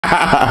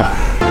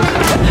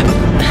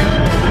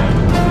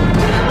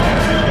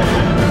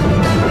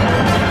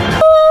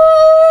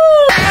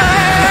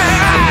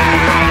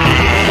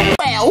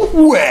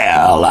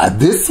Well,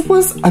 this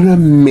was an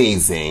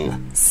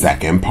amazing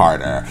second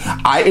parter.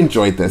 I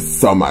enjoyed this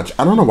so much.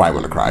 I don't know why I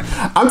want to cry.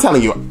 I'm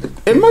telling you,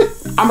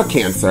 I'm a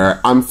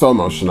Cancer. I'm so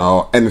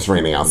emotional, and it's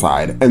raining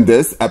outside. And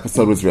this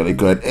episode was really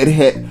good. It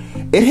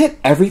hit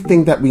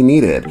everything that we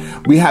needed.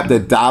 We had the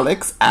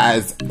Daleks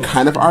as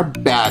kind of our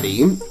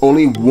baddie.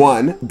 Only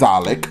one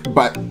Dalek,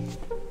 but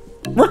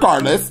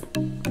regardless,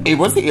 it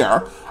was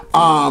here.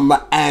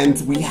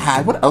 And we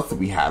had, what else did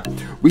we have?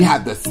 We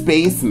had the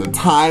space and the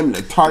time, and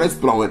the Tardis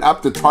blowing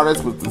up. The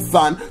Tardis was the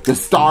sun. The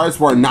stars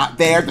were not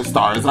there. The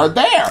stars are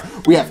there.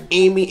 We have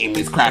Amy.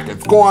 Amy's crack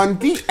is gone.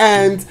 The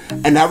end.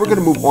 And now we're going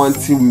to move on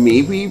to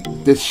maybe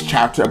this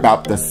chapter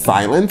about the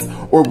silence,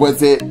 or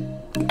was it,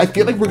 I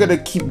feel like we're going to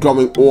keep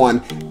going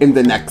on in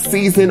the next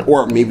season,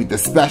 or maybe the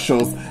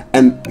specials,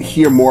 and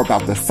hear more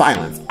about the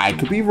silence. I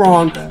could be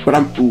wrong, but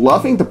I'm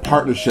loving the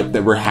partnership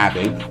that we're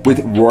having with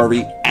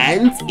Rory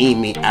and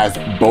Amy as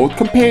both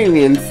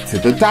companions to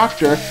the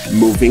Doctor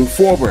moving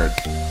forward.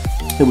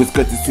 It was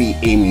good to see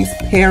Amy's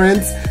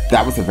parents.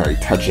 That was a very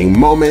touching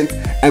moment.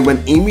 And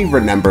when Amy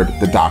remembered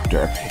the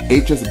Doctor,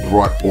 it just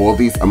brought all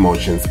these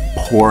emotions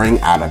pouring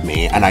out of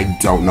me, and I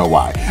don't know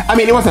why. I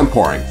mean, it wasn't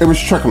pouring, it was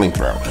trickling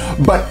through.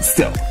 But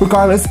still,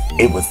 regardless,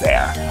 it was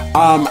there.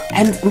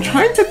 And I'm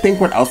trying to think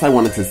what else I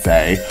wanted to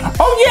say.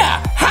 Oh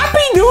yeah, Happy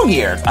New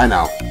Year's! I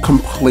know,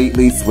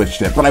 completely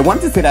switched it, but I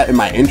wanted to say that in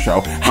my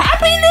intro.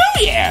 Happy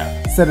New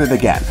Year! Said it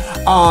again.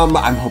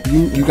 I'm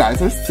hoping you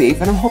guys are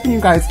safe, and I'm hoping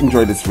you guys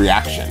enjoy this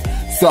reaction.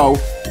 So,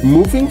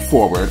 moving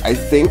forward, I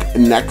think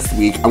next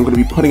week I'm going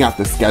to be putting out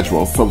the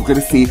schedule. So we're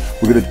going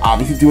to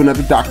obviously do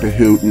another Doctor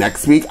Who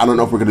next week. I don't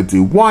know if we're going to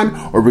do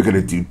 1 or we're going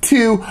to do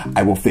 2.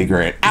 I will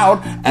figure it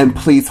out. And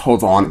please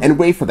hold on and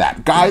wait for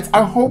that. Guys,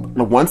 I hope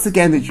once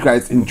again that you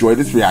guys enjoyed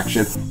this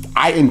reaction.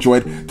 I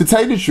enjoyed, to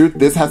tell you the truth,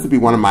 this has to be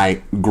one of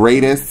my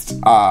greatest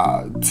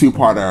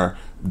two-parter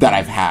that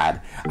I've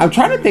had. I'm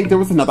trying to think, there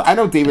was another, I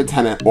know David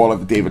Tennant, all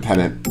of David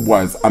Tennant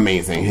was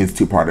amazing, his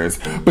two-parters.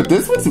 But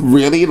this was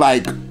really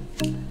like,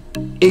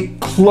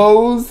 it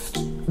closed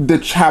the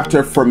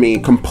chapter for me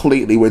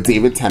completely with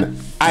David Tennant.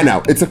 I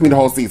know, it took me the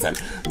whole season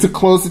to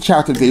close the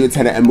chapter of David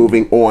Tennant and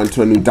moving on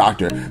to a new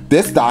Doctor.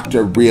 This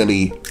Doctor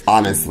really,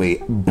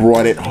 honestly,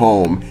 brought it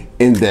home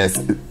in this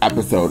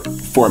episode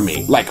for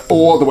me. Like,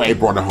 all the way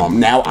brought it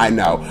home. Now I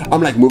know.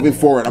 I'm like, moving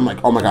forward, I'm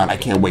like, oh my God, I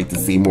can't wait to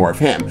see more of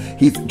him.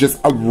 He's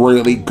just a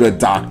really good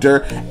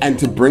Doctor, and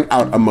to bring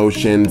out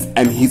emotions,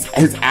 and his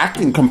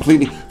acting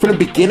completely, from the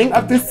beginning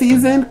of this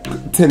season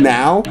to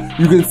now,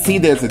 you can see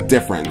there's a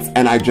difference,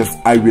 and I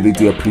really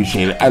do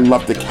appreciate it. I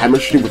love the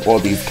chemistry with all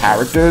these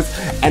characters,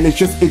 and it's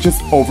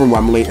just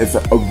overwhelmingly, it's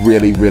a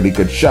really, really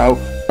good show,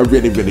 a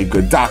really, really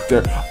good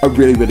Doctor, a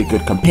really, really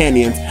good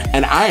companions,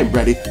 and I am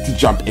ready to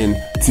jump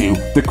into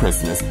the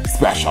Christmas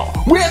special.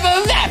 With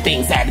that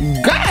being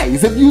said,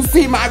 guys, if you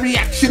see my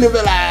reaction and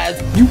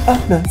realize you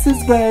are not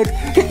subscribed,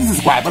 hit the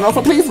subscribe, and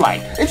also please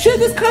like and share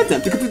this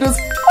content because it does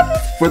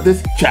for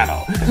this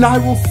channel. And I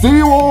will see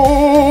you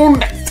all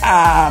next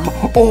time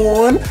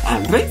on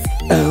Andres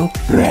El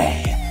Rey.